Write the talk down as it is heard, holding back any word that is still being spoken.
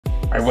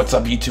Alright, what's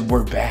up YouTube?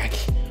 We're back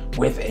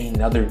with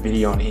another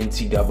video on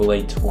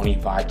NCAA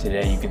 25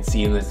 today. You can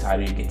see in the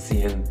title, you can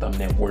see in the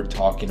thumbnail, we're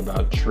talking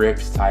about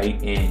trips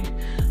tight end.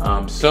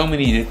 So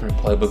many different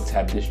playbooks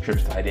have this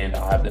trips tight end.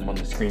 I'll have them on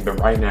the screen, but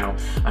right now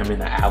I'm in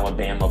the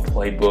Alabama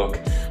playbook.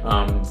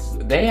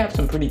 They have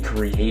some pretty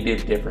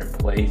creative different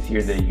plays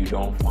here that you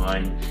don't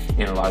find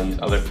in a lot of these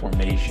other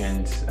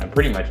formations.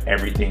 Pretty much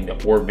everything,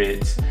 the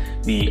orbits,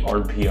 the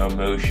RPO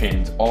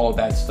motions, all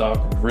that stuff,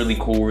 really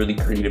cool, really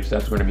creative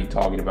stuff we're going to be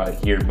talking about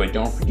here. But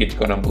don't forget to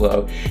go down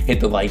below, hit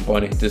the like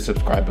button, hit the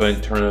subscribe button,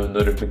 turn the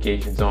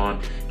notifications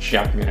on,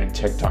 check me on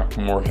TikTok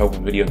for more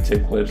helpful video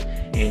tip clips,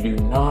 and do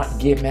not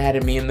get mad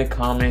at me in the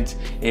comments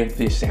if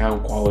the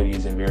sound quality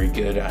isn't very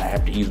good. I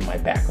have to use my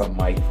backup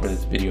mic for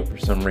this video for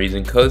some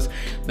reason because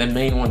the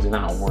main one's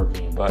not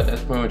working. But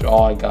that's pretty much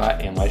all I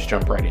got, and let's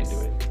jump right into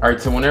it. All right,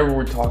 so whenever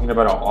we're talking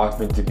about our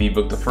offensive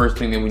ebook, the first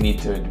thing that we need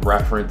to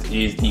reference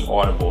is the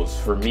audibles.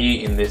 For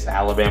me, in this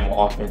Alabama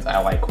offense, I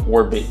like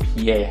orbit,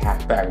 PA,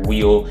 halfback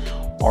wheel,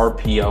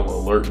 RPO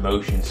alert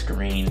motion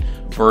screen,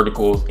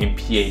 verticals, and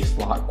PA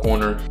slot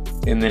corner.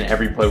 And then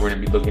every play we're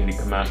going to be looking to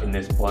come out in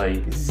this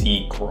play,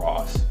 Z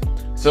cross.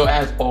 So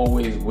as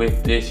always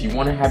with this, you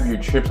want to have your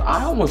trips.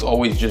 I almost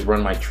always just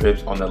run my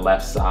trips on the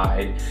left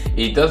side.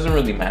 It doesn't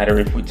really matter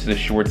if it's the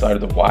short side or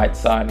the wide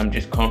side. I'm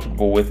just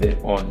comfortable with it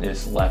on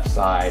this left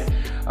side,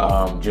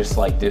 just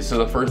like this. So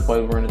the first play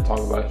we're going to talk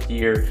about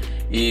here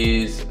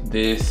is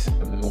this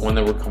one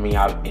that we're coming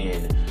out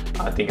in.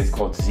 I think it's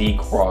called Z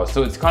cross.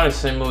 So it's kind of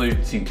similar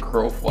to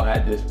curl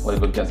flat. This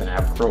playbook doesn't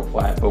have curl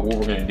flat, but what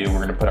we're going to do, we're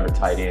going to put our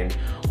tight end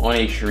on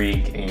a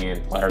shriek,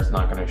 and player's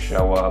not going to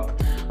show up.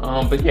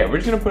 But yeah, we're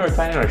just going to put our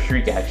tight end on a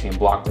shriek actually and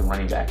block the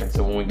running back. And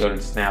so when we go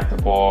to snap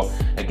the ball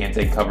against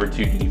a cover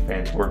 2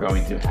 defense, we're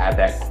going to have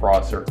that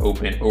crosser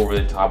open over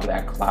the top of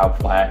that cloud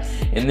flat,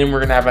 and then we're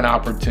going to have an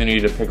opportunity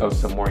to pick up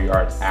some more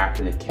yards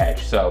after the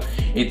catch. So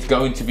it's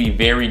going to be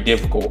very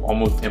difficult,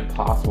 almost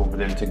impossible for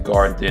them to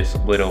guard this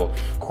little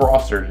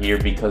crosser here,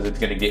 because it's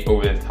going to get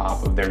over the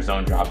top of their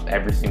zone drops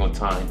every single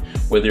time,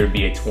 whether it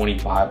be a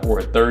 25 or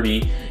a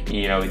 30.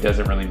 You know, it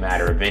doesn't really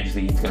matter.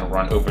 Eventually he's going to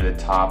run over the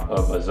top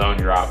of a zone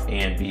drop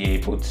and be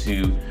able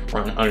to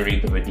run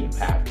underneath of a deep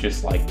half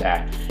just like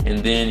that. And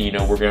then, you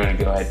know, we're going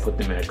to go ahead and put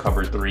them in a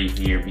cover 3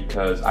 here,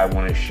 because I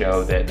want to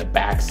show that the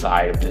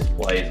backside of this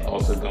play is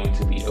also going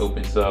to be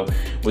open. So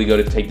we go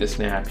to take the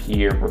snap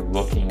here, we're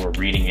looking, we're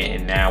reading it,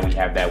 and now we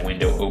have that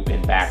window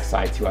open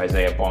backside to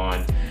Isaiah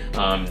Bond.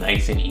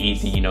 Nice and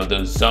easy. You know,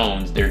 those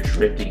zones, they're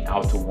drifting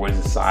out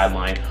towards the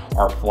sideline.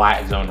 Our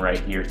flat zone right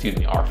here,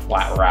 our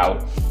flat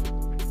route,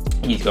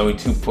 he's going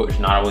to push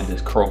not only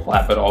this curl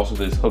flat, but also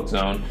this hook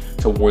zone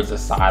towards the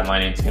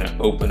sideline. And it's going to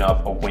open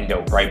up a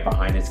window right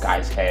behind this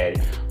guy's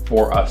head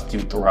for us to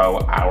throw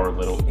our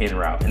little in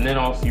route. And then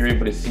also you're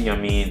able to see, I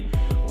mean,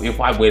 if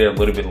I waited a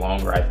little bit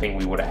longer, I think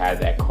we would have had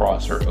that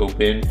crosser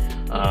open.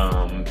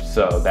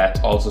 So that's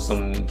also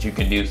something that you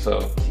can do.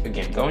 So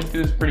again, going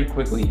through this pretty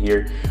quickly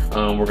here,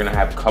 we're gonna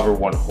have cover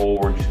 1 hole.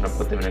 We're just gonna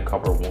put them in a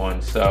cover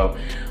 1. So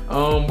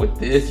with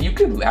this, you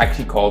could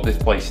actually call this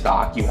play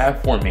stock. You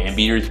have 4 man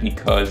beaters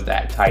because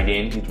that tight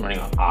end, he's running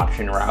an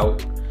option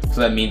route.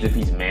 So that means if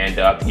he's manned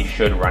up, he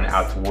should run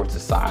out towards the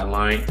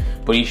sideline,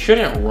 but he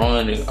shouldn't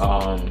run.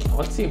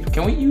 Let's see,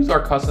 can we use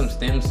our custom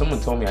stems?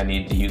 Someone told me I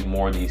need to use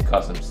more of these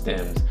custom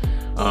stems.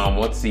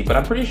 Let's see, but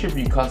I'm pretty sure if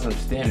you custom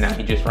stem, now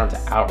he just runs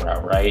an out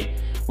route, right?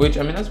 Which,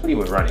 I mean, that's what he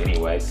would run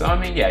anyway. So, I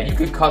mean, yeah, you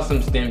could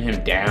custom stem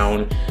him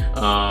down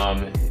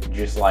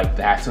just like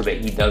that, so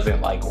that he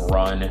doesn't like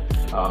run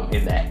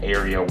in that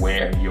area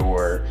where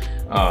your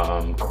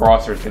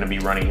crosser is going to be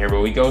running here.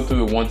 But we go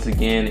through it once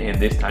again, and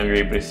this time you're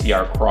able to see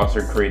our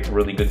crosser creates a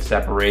really good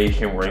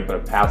separation. We're able to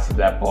pass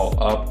that ball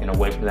up and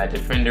away from that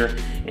defender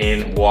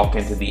and walk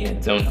into the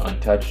end zone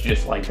untouched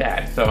just like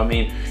that. So I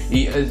mean,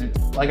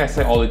 like I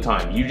say all the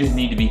time, you just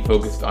need to be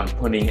focused on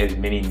putting as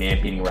many man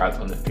beating routes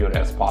on the field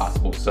as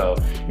possible. So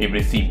you're able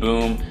to see,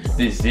 boom,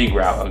 this zig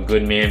route, a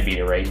good man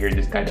beater right here.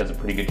 This guy does a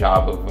pretty good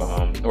job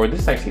of or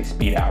this is actually a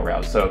speed out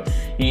route. So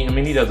he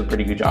does a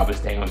pretty good job of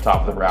staying on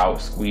top of the route,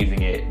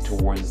 squeezing it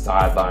towards the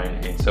sideline,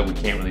 and so we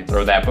can't really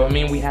throw that. But I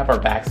mean, we have our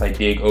backside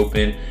dig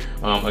open.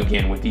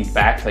 Again, with these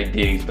backside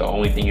digs, the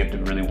only thing you have to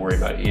really worry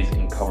about is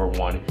in cover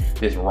 1,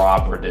 this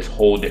robber, this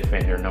whole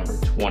defender, number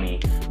 20,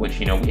 which,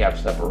 you know, we have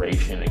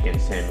separation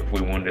against him if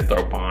we wanted to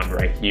throw Bond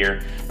right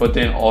here. But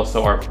then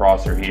also our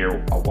crosser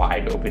here, a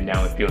wide open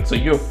down the field. So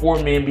you have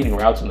 4 man beating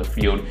routes on the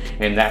field,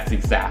 and that's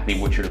exactly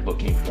what you're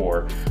looking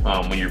for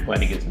when you're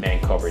playing against man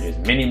coverage. As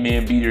many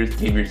man beaters,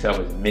 give yourself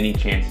as many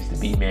chances to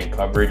beat man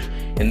coverage,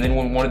 and then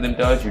when one of them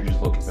does, you're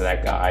just looking for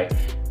that guy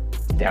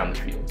down the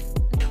field.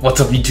 What's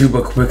up YouTube?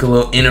 A quick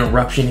little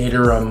interruption here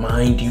to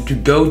remind you to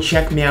go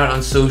check me out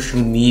on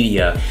social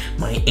media.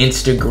 My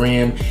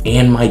Instagram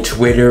and my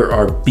Twitter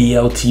are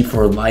BLT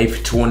for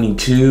Life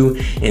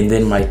 22, and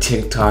then my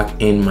TikTok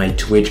and my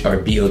Twitch are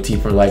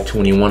BLT for Life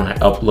 21. I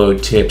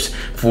upload tips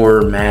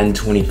for Madden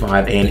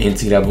 25 and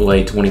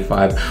NCAA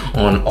 25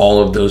 on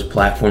all of those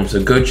platforms.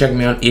 So go check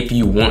me out if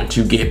you want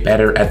to get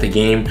better at the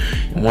game.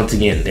 And once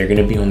again, they're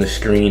gonna be on the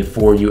screen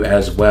for you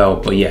as well.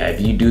 But yeah,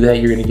 if you do that,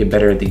 you're gonna get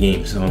better at the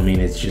game. So I mean,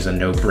 it's just a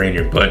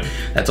no-brainer, but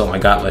that's all I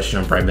got. Let's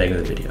jump right back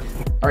into the video.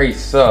 All right,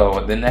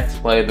 so the next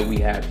play that we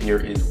have here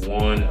is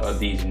one of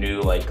these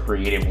new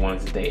creative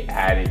ones that they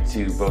added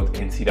to both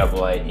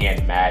NCAA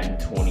and Madden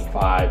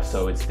 25.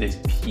 So it's this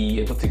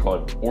what's it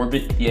called?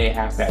 Orbit PA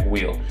halfback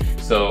wheel.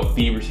 So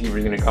the receiver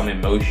is going to come in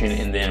motion,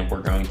 and then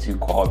we're going to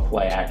call it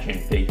play action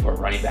fake for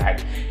running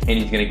back, and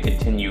he's going to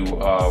continue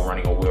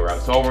running a wheel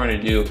route. So all we're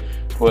going to do,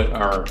 put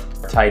our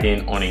tight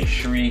end on a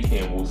streak,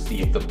 and we'll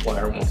see if the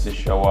player wants to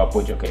show up,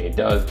 which okay, it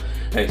does.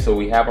 And so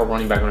we have our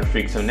running back on a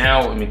streak. So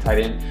now, tight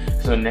end.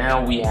 So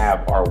now we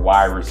have our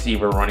wide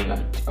receiver running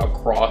a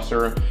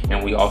crosser,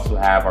 and we also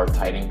have our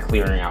tight end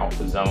clearing out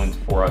the zones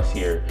for us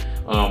here.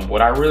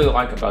 What I really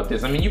like about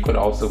this, you could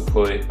also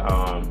put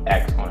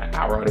X on an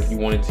out route if you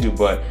wanted to,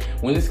 but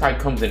when this guy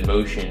comes in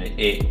motion,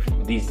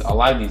 a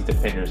lot of these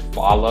defenders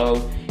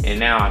follow. And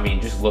now,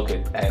 just look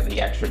at the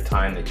extra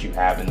time that you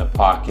have in the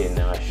pocket.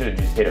 Now, I should have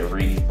just hit a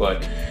read,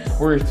 but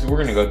we're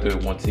gonna go through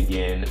it once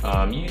again.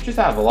 You just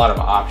have a lot of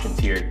options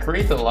here. It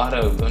creates a lot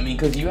of,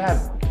 because you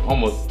have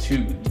almost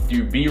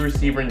your B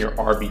receiver and your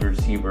RB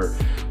receiver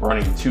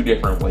running two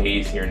different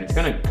ways here, and it's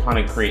gonna kind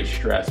of create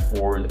stress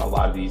for a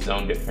lot of these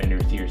zone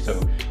defenders here. So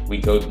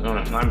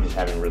I'm just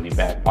having really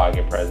bad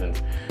pocket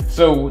presence.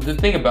 So the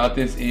thing about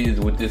this is,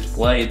 with this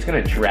play, it's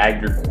gonna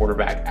drag your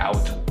quarterback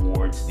out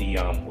towards the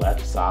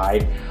left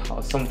side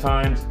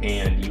sometimes,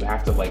 and you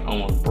have to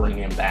almost bring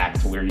him back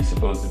to where he's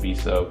supposed to be.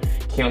 So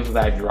cancel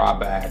that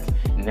drawback.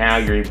 Now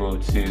you're able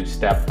to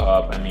step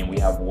up. We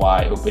have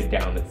wide open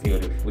down the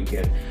field. If we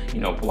can,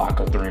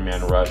 block a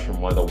 3-man rush from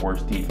one of the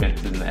worst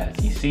defenses in the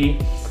SEC,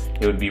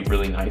 it would be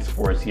really nice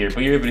for us here.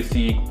 But you're able to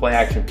see play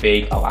action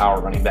fake, allow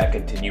our running back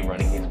continue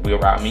running his wheel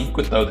route. You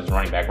could throw this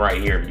running back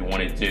right here if you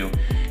wanted to.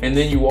 And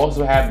then you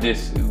also have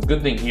this,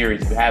 good thing here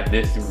is you have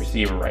this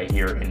receiver right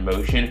here in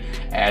motion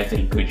as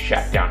a good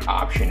shutdown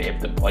option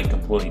if the play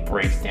completely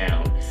breaks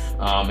down.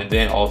 And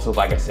then also,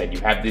 like I said, you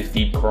have this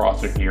deep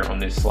crosser here on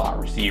this slot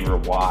receiver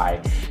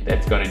wide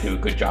that's going to do a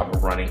good job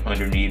of running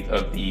underneath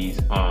of these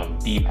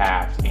deep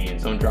halves and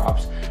zone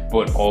drops,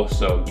 but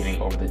also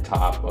getting over the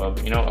top of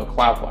a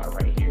cloud fly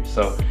right here.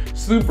 So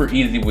super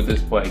easy with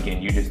this play.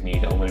 Again, you just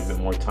need a little bit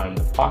more time in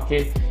the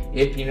pocket.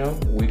 If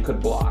we could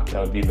block,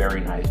 that would be very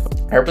nice.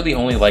 I really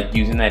only like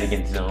using that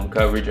against zone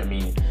coverage.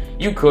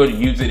 You could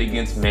use it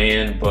against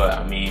man,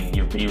 but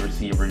your B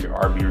receiver, your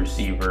RB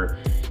receiver,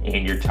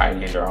 and your tight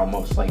end are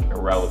almost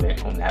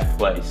irrelevant on that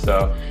play.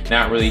 So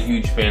not really a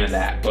huge fan of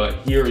that. But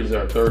here is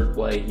our third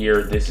play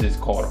here. This is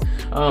called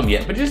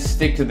but just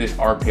stick to this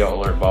RPO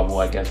Alert Bubble,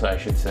 I guess I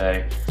should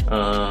say.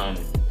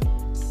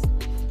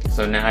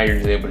 So now you're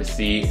just able to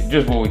see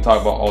just what we talk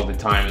about all the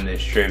time in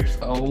this strips,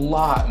 a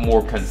lot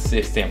more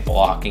consistent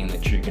blocking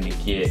that you're gonna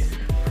get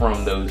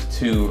from those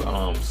two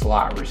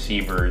slot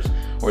receivers,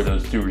 or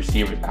those two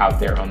receivers out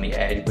there on the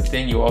edge. But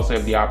then you also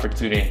have the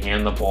opportunity to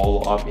hand the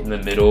ball off in the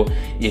middle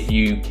if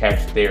you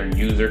catch their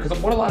user. Because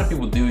what a lot of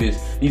people do is,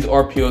 these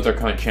RPOs are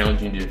kind of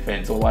challenging to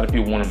defend, so a lot of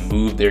people want to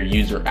move their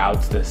user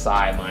out to the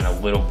sideline a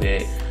little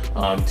bit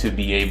to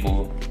be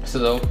able.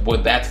 So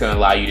what that's going to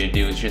allow you to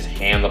do is just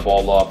hand the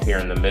ball off here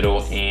in the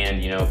middle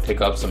and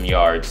pick up some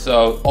yards.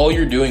 So all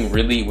you're doing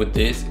really with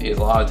this is,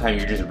 a lot of time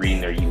you're just reading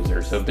their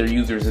user. So if their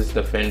user is this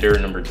defender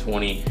number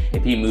 20,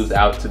 if he moves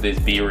out to this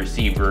B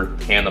receiver,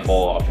 hand the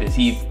ball off. Is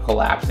he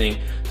collapsing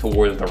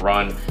towards the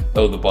run,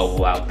 throw the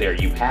bubble out there.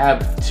 You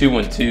have 2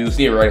 and 2.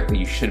 Theoretically,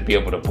 you should be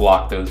able to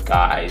block those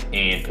guys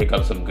and pick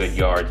up some good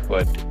yards.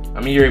 But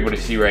you're able to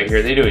see right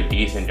here, they do a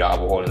decent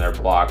job of holding their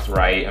blocks,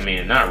 right?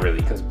 Not really,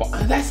 because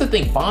that's the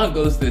thing. Bond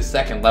goes to the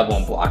second level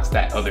and blocks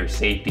that other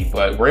safety,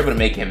 but we're able to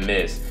make him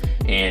miss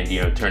and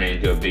turn it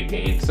into a big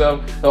gain. So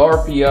the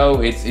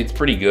RPO, it's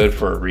pretty good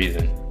for a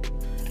reason.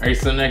 All right,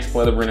 so the next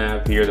play that we're gonna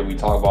have here that we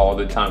talk about all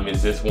the time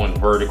is this one,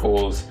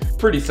 verticals.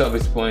 Pretty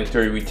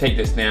self-explanatory. We take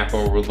the snap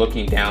and we're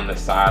looking down the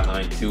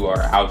sideline to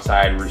our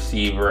outside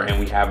receiver, and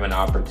we have an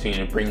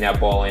opportunity to bring that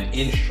ball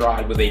in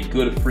stride with a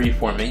good free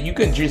form. And you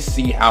can just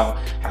see how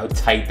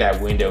tight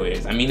that window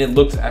is. It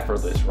looks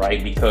effortless,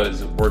 right?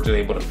 Because we're just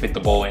able to fit the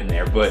ball in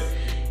there. But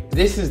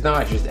this is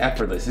not just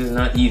effortless. This is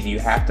not easy. You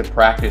have to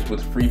practice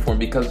with freeform,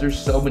 because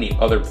there's so many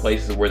other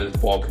places where this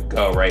ball could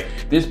go, right?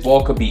 This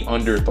ball could be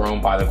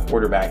underthrown by the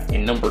quarterback,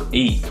 and number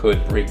 8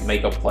 could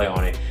make a play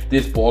on it.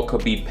 This ball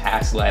could be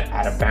pass led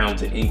out of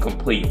bounds and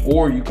incomplete,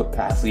 or you could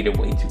pass lead it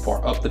way too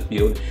far up the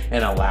field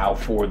and allow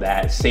for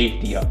that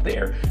safety up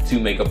there to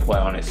make a play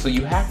on it. So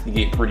you have to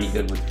get pretty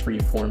good with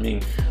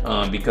freeforming,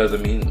 because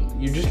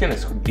you're just gonna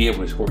be able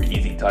to score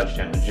easy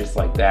touchdowns just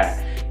like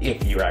that.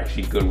 if you're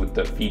actually good with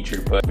the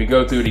feature. But we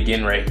go through it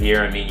again right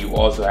here. I mean, you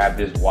also have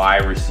this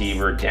wide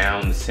receiver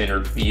down the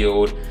center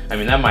field. I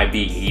mean, that might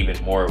be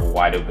even more of a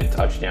wide open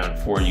touchdown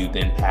for you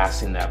than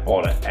passing that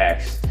ball to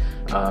X.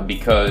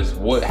 Because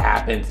what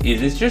happens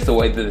is, it's just the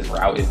way that this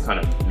route is kind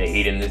of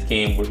made in this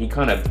game, where he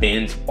kind of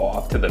bends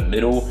off to the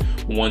middle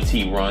once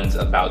he runs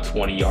about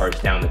 20 yards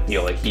down the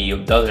field. Like, he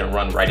doesn't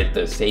run right at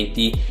the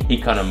safety, he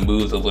kind of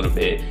moves a little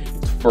bit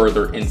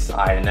further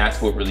inside, and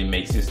that's what really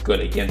makes this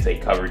good against a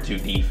cover 2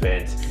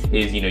 defense.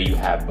 Is, you know, you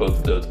have both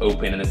of those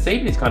open, and the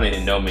safety is kind of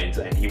in no man's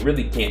land. He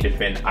really can't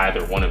defend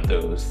either one of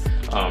those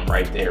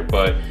right there.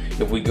 But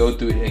if we go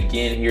through it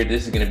again here,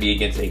 this is going to be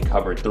against a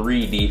cover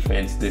 3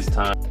 defense this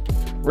time.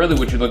 Really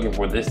what you're looking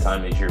for this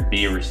time is your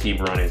B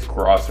receiver on his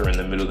crosser in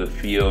the middle of the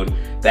field.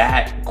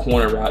 That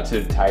corner route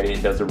to the tight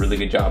end does a really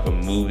good job of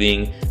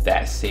moving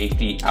that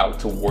safety out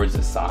towards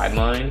the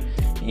sideline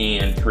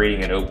and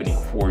creating an opening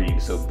for you.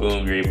 So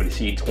boom, you're able to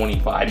see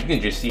 25. You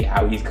can just see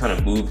how he's kind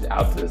of moved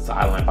out to the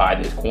sideline by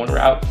this corner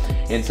route.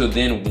 And so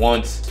then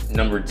once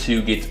number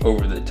 2 gets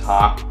over the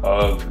top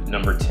of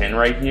number 10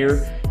 right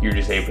here, you're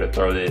just able to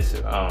throw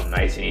this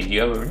nice and easy.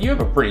 You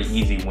have a pretty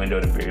easy window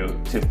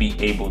to be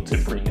able to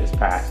bring this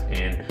pass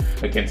in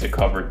against a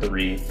cover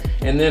 3.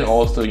 And then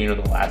also, you know,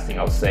 the last thing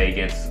I'll say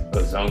against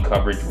the zone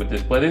coverage with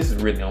this play, this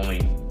is really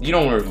only, you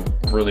don't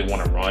really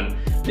want to run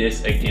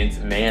this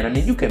against man. I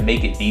mean, you can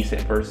make it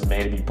decent versus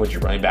man if you put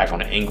your running back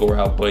on an angle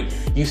route, but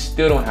you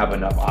still don't have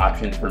enough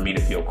options for me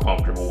to feel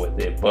comfortable with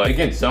it. But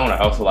against zone, I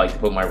also like to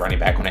put my running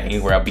back on an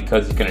angle route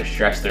because it's going to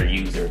stress their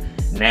user.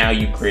 Now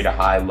you create a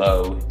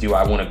high-low. Do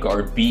I want to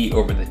guard B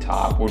over the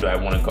top, or do I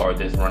want to guard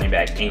this running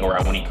back angle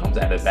route when he comes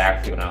out of the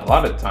backfield? Now, a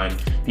lot of the time,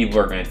 people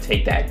are going to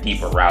take that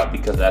deeper route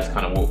because that's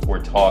kind of what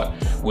we're taught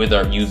with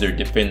our user,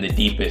 defend the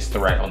deepest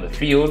threat on the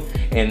field.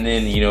 And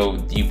then, you know,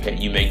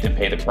 you make them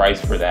pay the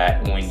price for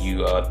that when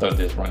you throw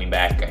this running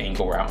back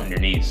angle route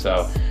underneath.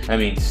 So, I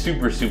mean,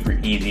 super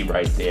easy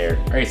right there.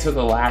 All right, so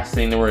the last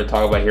thing that we're going to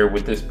talk about here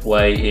with this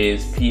play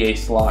is PA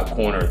slot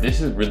corner. This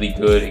is really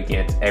good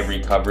against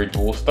every coverage.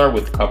 We'll start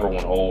with cover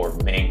 1 hole or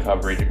man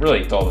coverage.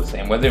 Really, it's all the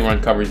same. Whether they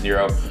run cover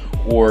 0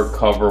 or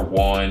cover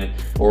 1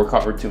 or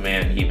cover 2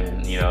 man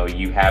even, you know,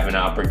 you have an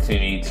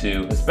opportunity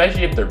to,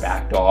 especially if they're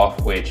backed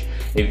off, which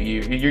if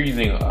you're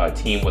using a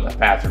team with a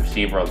fast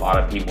receiver, a lot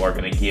of people are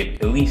going to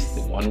give at least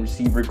 1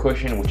 receiver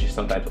cushion, which is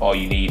sometimes all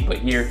you need. But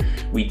here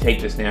we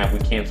take the snap, we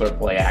cancel our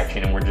play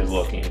action, and we're just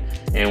looking,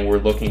 and we're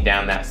looking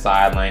down that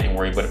sideline, and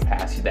we're able to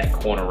pass you that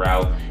corner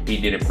route. He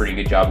did a pretty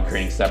good job of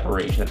creating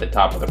separation at the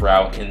top of the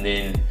route, and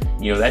then,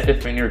 you know, that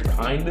defender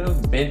kind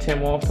of bent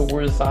him off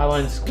towards the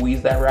sideline,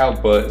 squeezed that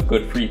route, but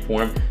good free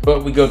form.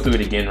 But we go through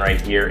it again right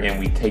here, and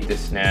we take the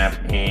snap,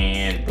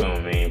 and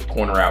boom, man,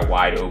 corner out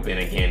wide open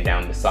again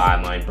down the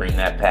sideline, bring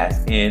that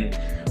pass in.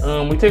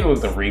 We take a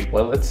look at the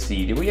replay. Let's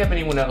see, do we have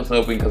anyone else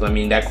open? Because, I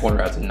mean, that corner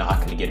rout's not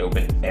going to get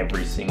open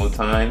every single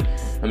time.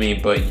 I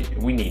mean, but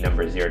we need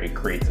number 0 to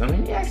create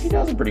something. He actually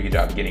does a pretty good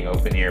job of getting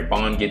open here.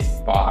 Bond gets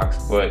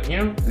boxed, but, you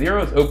know,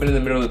 0 is open in the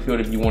middle of the field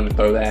if you want to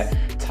throw that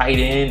tight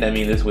end. I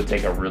mean, this would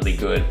take a really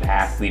good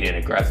pass lead and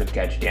aggressive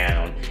catch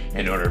down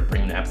in order to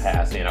bring that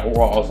pass in,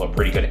 or also a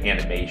pretty good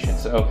animation.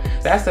 So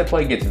that's that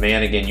play gets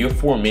man. Again, you have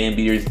 4 man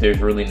beaters. There's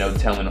really no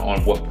telling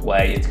on what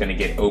play it's going to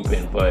get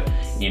open, but,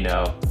 you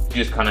know,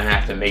 just kind of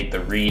have to make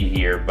the read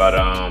here. But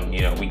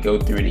you know, we go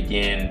through it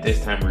again.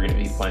 This time we're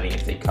going to be playing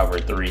against a cover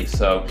 3,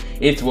 so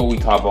it's what we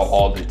talk about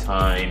all the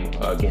time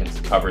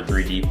against cover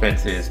 3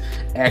 defenses.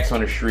 X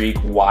on a streak,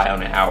 Y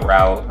on an out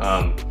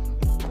route.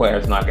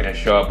 Player's not going to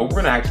show up, but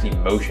we're going to actually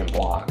motion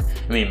block.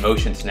 I mean,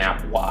 motion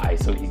snap Y,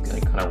 so he's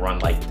going to kind of run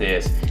like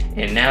this.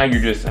 And now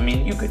you're just, I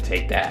mean, you could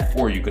take that,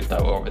 or you could throw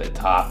over the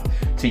top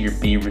to your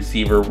B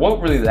receiver.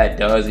 What really that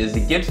does is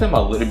it gives him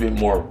a little bit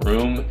more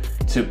room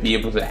to be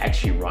able to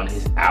actually run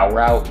his out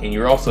route, and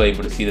you're also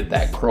able to see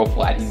that curl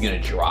flat, he's going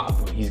to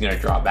drop. He's going to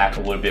drop back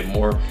a little bit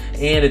more,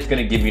 and it's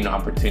going to give you an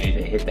opportunity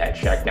to hit that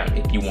check down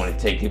if you want to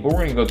take it. But we're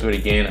going to go through it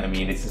again. I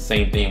mean, it's the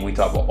same thing we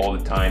talk about all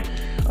the time.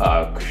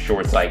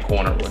 Short side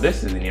corner. Well,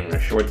 this isn't even a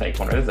short side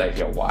corner. This is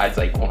actually a wide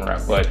side corner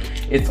route, but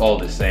it's all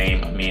the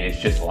same. I mean, it's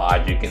just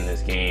logic in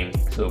this game.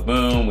 So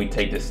boom, we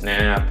take the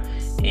snap,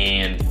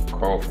 and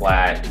curl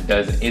flat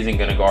isn't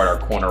going to guard our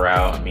corner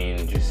out. I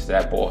mean, just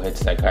that ball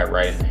hits that guy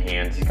right in the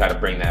hands. He's got to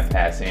bring that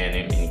pass in,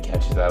 and he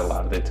catches that a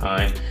lot of the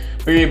time.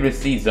 But you're able to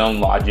see zone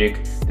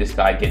logic. This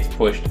guy gets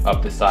pushed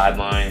up the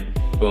sideline,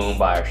 boom,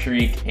 by a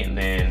shriek, and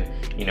then,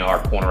 you know,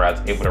 our corner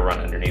out's able to run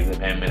underneath of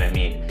him. And I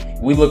mean,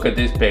 we look at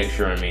this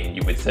picture, I mean,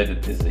 you would say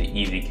that this is an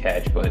easy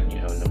catch, but, you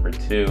know, number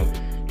 2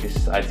 just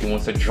decides he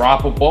wants to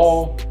drop a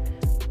ball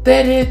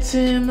that hits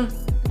him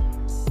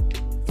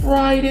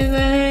right in the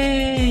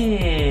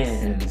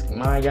hands.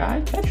 My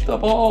guy, catch the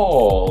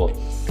ball.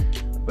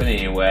 But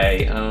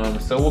anyway,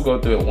 so we'll go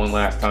through it one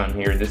last time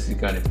here. This is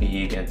going to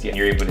be against,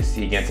 you're able to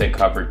see against a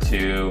cover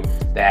 2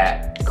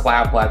 that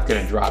cloud flat's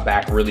going to drop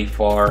back really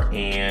far.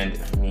 And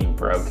I mean,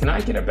 bro, can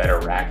I get a better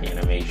rack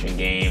animation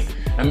game?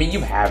 I mean,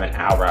 you have an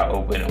out route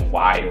open and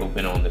wide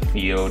open on the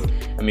field.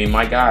 I mean,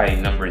 my guy,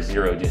 number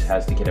 0, just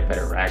has to get a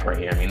better rack right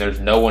here. I mean, there's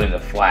no one in the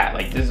flat.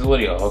 Like, this is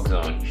literally a hook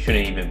zone. You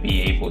shouldn't even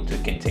be able to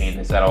contain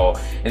this at all.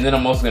 And then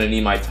I'm also going to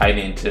need my tight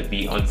end to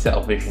be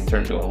unselfish and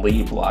turn to a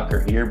lead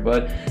blocker here,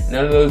 but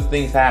none of those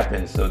things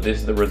happen. So this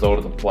is the result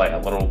of the play, a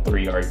little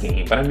 3-yard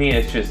gain. But I mean,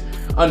 it's just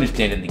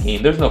understanding the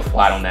game. There's no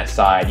flat on that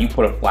side. You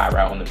put a flat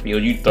route on the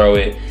field, you throw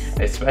it,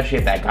 especially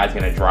if that guy's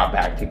going to drop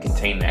back to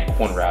contain that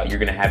corner route. You're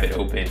going to have it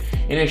open,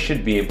 and it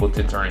should be able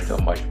to turn into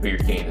a much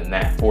bigger gain than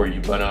that for you.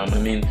 But I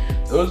mean,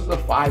 those are the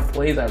 5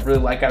 plays I really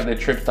like out of the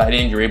trips tight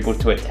end. You're able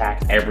to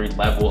attack every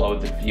level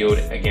of the field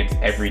against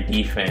every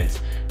defense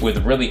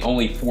with really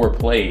only 4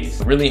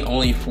 plays, really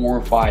only 4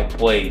 or 5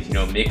 plays. You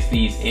know, mix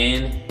these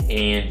in,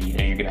 and you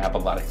know you're gonna have a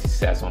lot of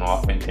success on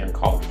offense here in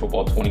college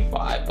football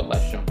 25. But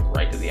let's jump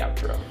right to the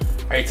outro.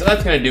 All right, so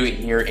that's gonna do it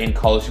here in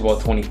college football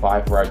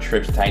 25 for our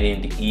trips tight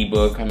end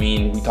ebook. I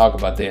mean, we talk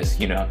about this,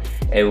 you know,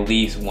 at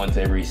least once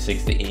every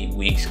 6 to 8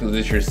 weeks because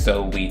this is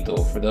so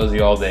lethal. For those of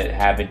y'all that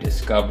haven't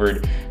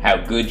discovered how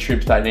good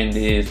trips tight end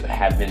is,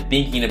 have been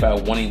thinking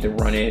about wanting to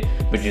run it,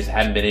 but just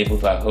haven't been able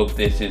to, I hope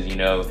this is, you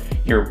know,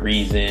 your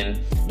reason,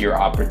 your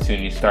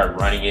opportunity to start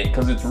running it,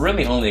 because it's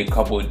really only a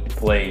couple of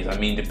plays. I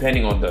mean,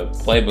 depending on the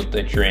playbook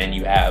that you're in,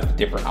 you have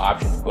different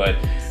options, but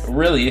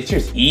really it's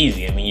just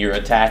easy. I mean, you're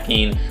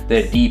attacking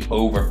the deep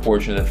over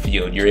portion of the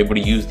field. You're able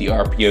to use the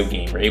RPO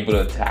game. You're able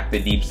to attack the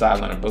deep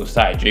sideline on both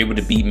sides. You're able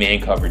to beat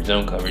man coverage,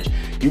 zone coverage.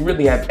 You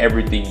really have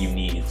everything you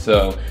need.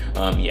 So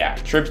yeah,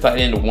 trips tight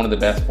end, one of the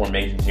best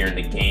formations here in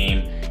the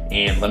game.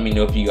 And let me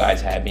know if you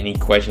guys have any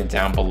questions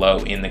down below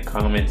in the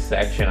comments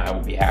section. I will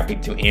be happy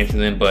to answer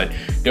them. But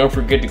don't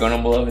forget to go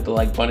down below, hit the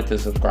like button, hit the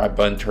subscribe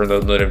button, turn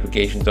those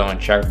notifications on.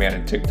 Check me out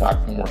on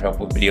TikTok for more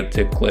helpful video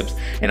tip clips.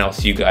 And I'll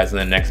see you guys in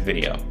the next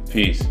video.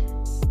 Peace.